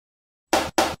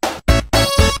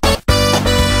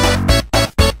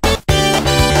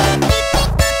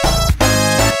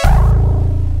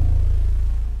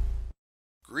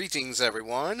Greetings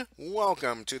everyone,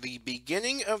 welcome to the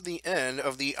beginning of the end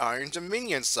of the Iron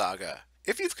Dominion Saga.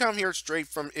 If you've come here straight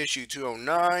from issue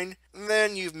 209,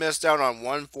 then you've missed out on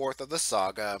 1/4 of the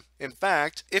saga. In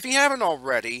fact, if you haven't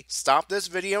already, stop this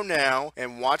video now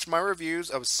and watch my reviews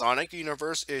of Sonic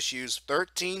Universe issues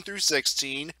 13 through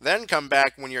 16, then come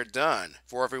back when you're done.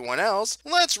 For everyone else,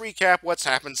 let's recap what's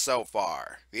happened so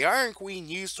far. The Iron Queen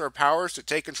used her powers to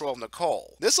take control of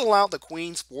Nicole. This allowed the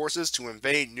Queen's forces to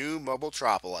invade New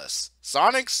Mobotropolis.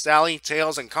 Sonic, Sally,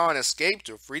 Tails, and Khan escaped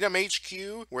to Freedom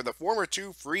HQ, where the former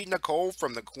two freed Nicole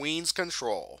from the Queen's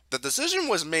control. The decision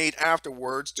was made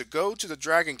afterwards to go to the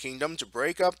Dragon Kingdom to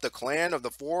break up the clan of the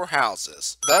Four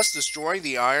Houses, thus destroying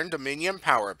the Iron Dominion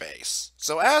power base.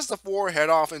 So as the four head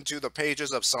off into the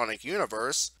pages of Sonic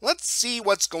Universe, let's see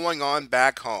what's going on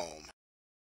back home.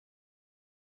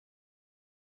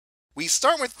 We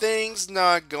start with things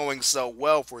not going so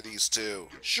well for these two.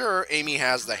 Sure, Amy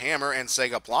has the hammer and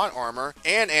Sega plot armor,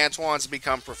 and Antoine's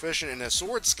become proficient in his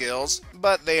sword skills,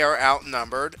 but they are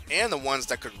outnumbered, and the ones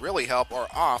that could really help are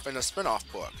off in a spin-off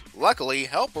book. Luckily,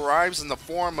 help arrives in the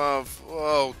form of,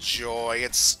 oh joy,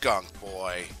 it's Skunk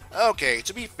Boy. Okay,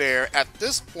 to be fair, at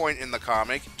this point in the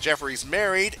comic, Jeffrey's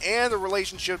married, and the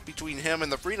relationship between him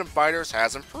and the Freedom Fighters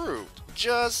has improved.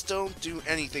 Just don't do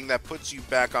anything that puts you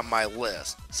back on my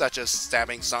list, such as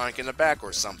stabbing Sonic in the back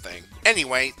or something.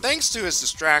 Anyway, thanks to his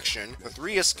distraction, the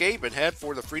three escape and head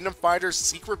for the Freedom Fighters'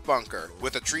 secret bunker,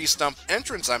 with a tree stump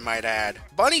entrance I might add.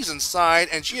 Bunny's inside,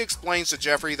 and she explains to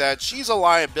Jeffrey that she's a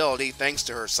liability thanks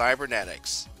to her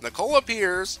cybernetics. Nicole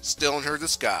appears, still in her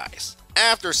disguise.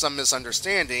 After some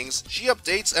misunderstandings, she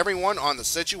updates everyone on the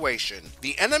situation.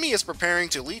 The enemy is preparing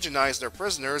to legionize their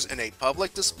prisoners in a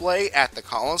public display at the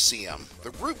Coliseum.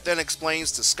 The group then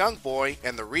explains to Skunk Boy,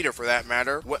 and the reader for that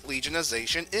matter, what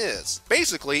legionization is.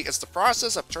 Basically, it's the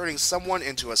process of turning someone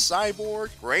into a cyborg,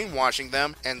 brainwashing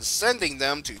them, and sending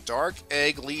them to Dark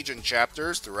Egg Legion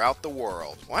chapters throughout the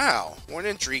world. Wow, what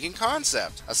an intriguing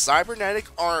concept. A cybernetic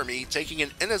army taking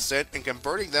an innocent and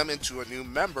converting them into a new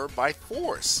member by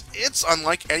force. It's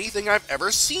unlike anything I've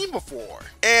ever seen before.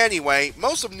 Anyway,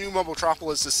 most of New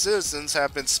Mobotropolis' citizens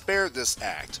have been spared this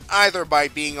act, either by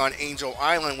being on Angel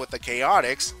Island with the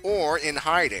Chaotix, or in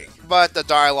hiding. But the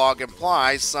dialogue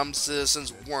implies some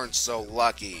citizens weren't so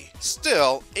lucky.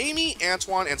 Still, Amy,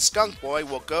 Antoine, and Skunk Boy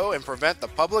will go and prevent the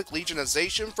public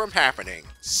legionization from happening.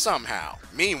 Somehow.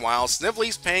 Meanwhile,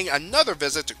 Snively's paying another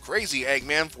visit to Crazy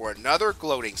Eggman for another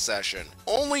gloating session,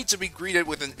 only to be greeted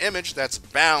with an image that's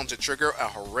bound to trigger a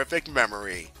horrific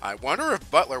memory. I wonder if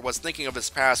Butler was thinking of his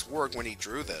past work when he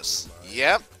drew this.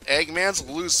 Yep, Eggman's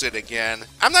lucid again.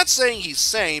 I'm not saying he's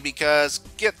sane because,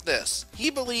 get this, he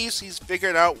believes he's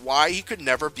figured out why he could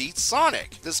never beat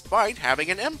Sonic, despite having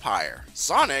an empire.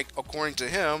 Sonic, according to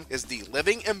him, is the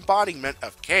living embodiment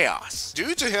of chaos,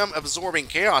 due to him absorbing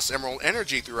Chaos Emerald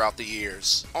energy throughout the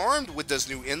years. Armed with this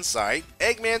new insight,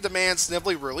 Eggman demands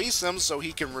Snively release him so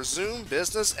he can resume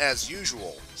business as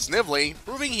usual. Snively,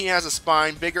 proving he has a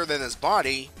spine bigger than his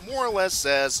body, more or less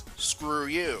says, screw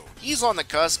you. He's on the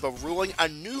cusp of ruling a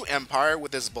new empire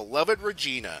with his beloved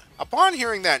Regina. Upon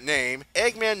hearing that name,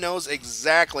 Eggman knows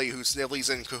exactly who Snively's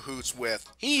in cahoots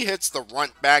with. He hits the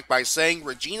runt back by saying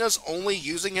Regina's only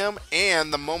using him,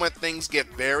 and the moment things get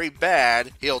very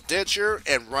bad, he'll ditch her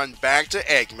and run back to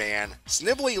Eggman.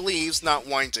 Snively leaves not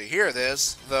wanting to hear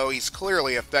this, though he's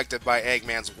clearly affected by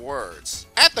Eggman's words.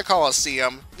 At the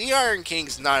Coliseum, the Iron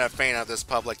King's not a fan of this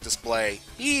public display.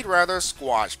 He'd rather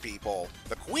squash people.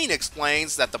 The Queen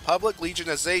explains that the public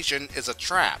legionization is a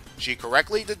trap. She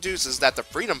correctly deduces that the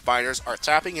Freedom Fighters are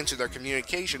tapping into their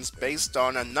communications based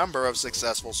on a number of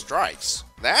successful strikes.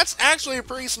 That's actually a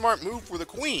pretty smart move for the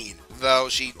Queen, though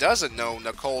she doesn't know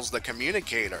Nicole's the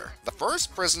communicator. The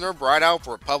first prisoner brought out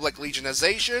for public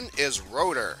legionization is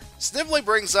Rotor. Snively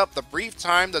brings up the brief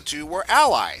time the two were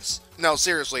allies. No,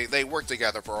 seriously, they worked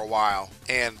together for a while.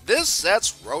 And this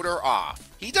sets Rotor off.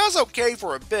 He does okay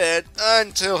for a bit,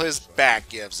 until his back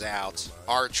gives out.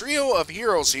 Our trio of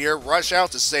heroes here rush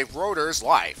out to save Rotor's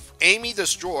life. Amy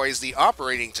destroys the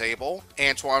operating table,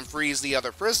 Antoine frees the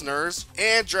other prisoners,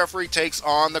 and Jeffrey takes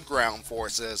on the ground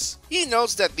forces. He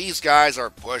notes that these guys are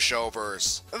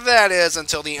pushovers. That is,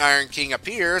 until the Iron King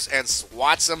appears and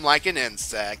swats him like an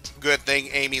insect. Good thing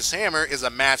Amy's hammer is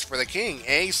a match for the king,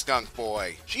 eh, Skunk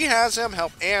Boy? She has him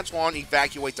help Antoine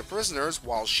evacuate the prisoners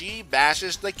while she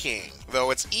bashes the king. Though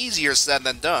it's easier said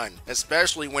than done,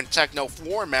 especially when Techno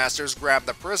Floor Masters grab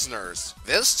the prisoners.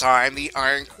 This time, the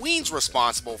Iron Queen's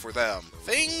responsible for them.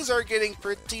 Things are getting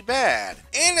pretty bad,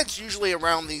 and it's usually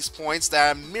around these points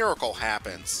that a miracle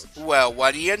happens. Well,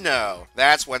 what do you know?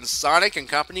 That's when Sonic and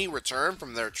company return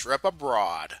from their trip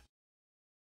abroad.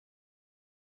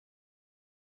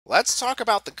 Let's talk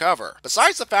about the cover.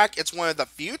 Besides the fact it's one of the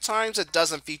few times it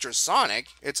doesn't feature Sonic,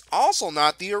 it's also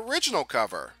not the original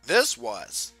cover. This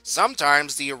was.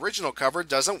 Sometimes the original cover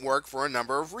doesn't work for a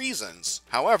number of reasons.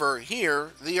 However,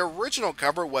 here, the original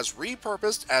cover was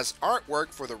repurposed as artwork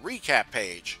for the recap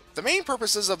page. The main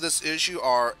purposes of this issue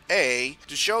are A.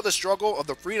 To show the struggle of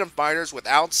the freedom fighters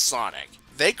without Sonic.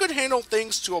 They could handle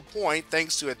things to a point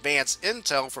thanks to advanced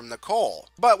intel from Nicole,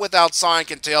 but without Sonic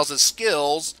and Tails'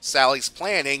 skills, Sally's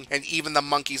planning, and even the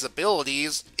monkey's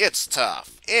abilities, it's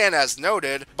tough. And as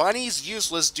noted, Bunny's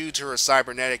useless due to her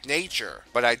cybernetic nature,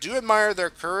 but I do admire their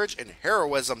courage and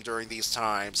heroism during these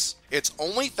times. It's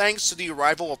only thanks to the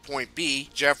arrival of Point B,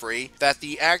 Jeffrey, that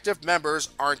the active members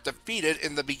aren't defeated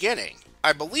in the beginning.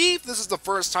 I believe this is the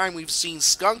first time we've seen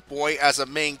Skunk Boy as a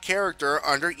main character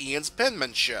under Ian's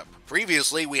penmanship.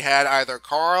 Previously, we had either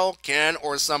Carl, Ken,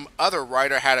 or some other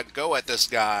writer had a go at this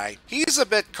guy. He's a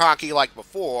bit cocky like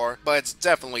before, but it's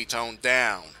definitely toned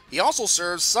down. He also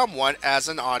serves somewhat as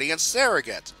an audience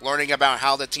surrogate, learning about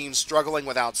how the team's struggling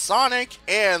without Sonic,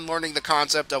 and learning the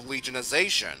concept of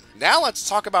legionization. Now let's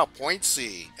talk about Point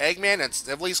C, Eggman and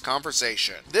Snively's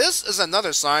conversation. This is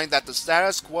another sign that the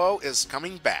status quo is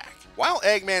coming back. While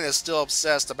Eggman is still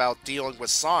obsessed about dealing with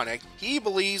Sonic, he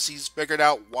believes he's figured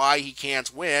out why he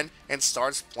can't win and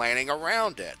starts planning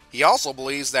around it. He also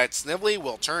believes that Snively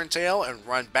will turn tail and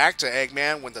run back to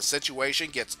Eggman when the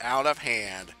situation gets out of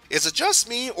hand. Is it just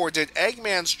me, or did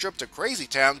Eggman's trip to Crazy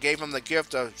Town give him the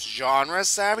gift of genre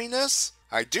savviness?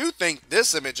 I do think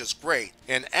this image is great,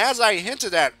 and as I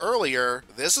hinted at earlier,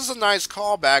 this is a nice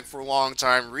callback for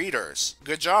longtime readers.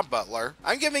 Good job, Butler.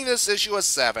 I'm giving this issue a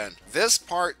 7. This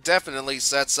part definitely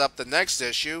sets up the next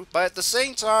issue, but at the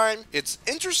same time, it's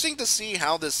interesting to see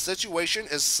how this situation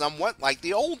is somewhat like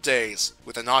the old days,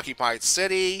 with an occupied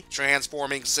city,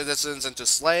 transforming citizens into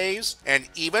slaves, and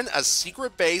even a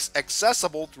secret base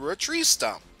accessible through a tree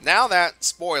stump. Now that,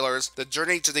 spoilers, the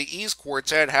Journey to the East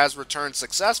Quartet has returned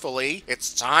successfully,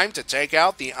 it's time to take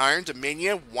out the Iron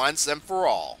Dominion once and for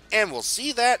all. And we'll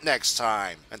see that next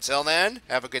time. Until then,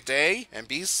 have a good day and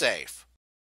be safe.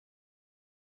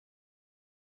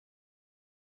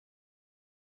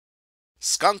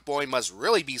 Skunk Boy must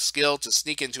really be skilled to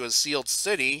sneak into a sealed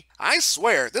city. I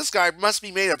swear, this guy must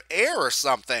be made of air or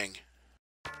something.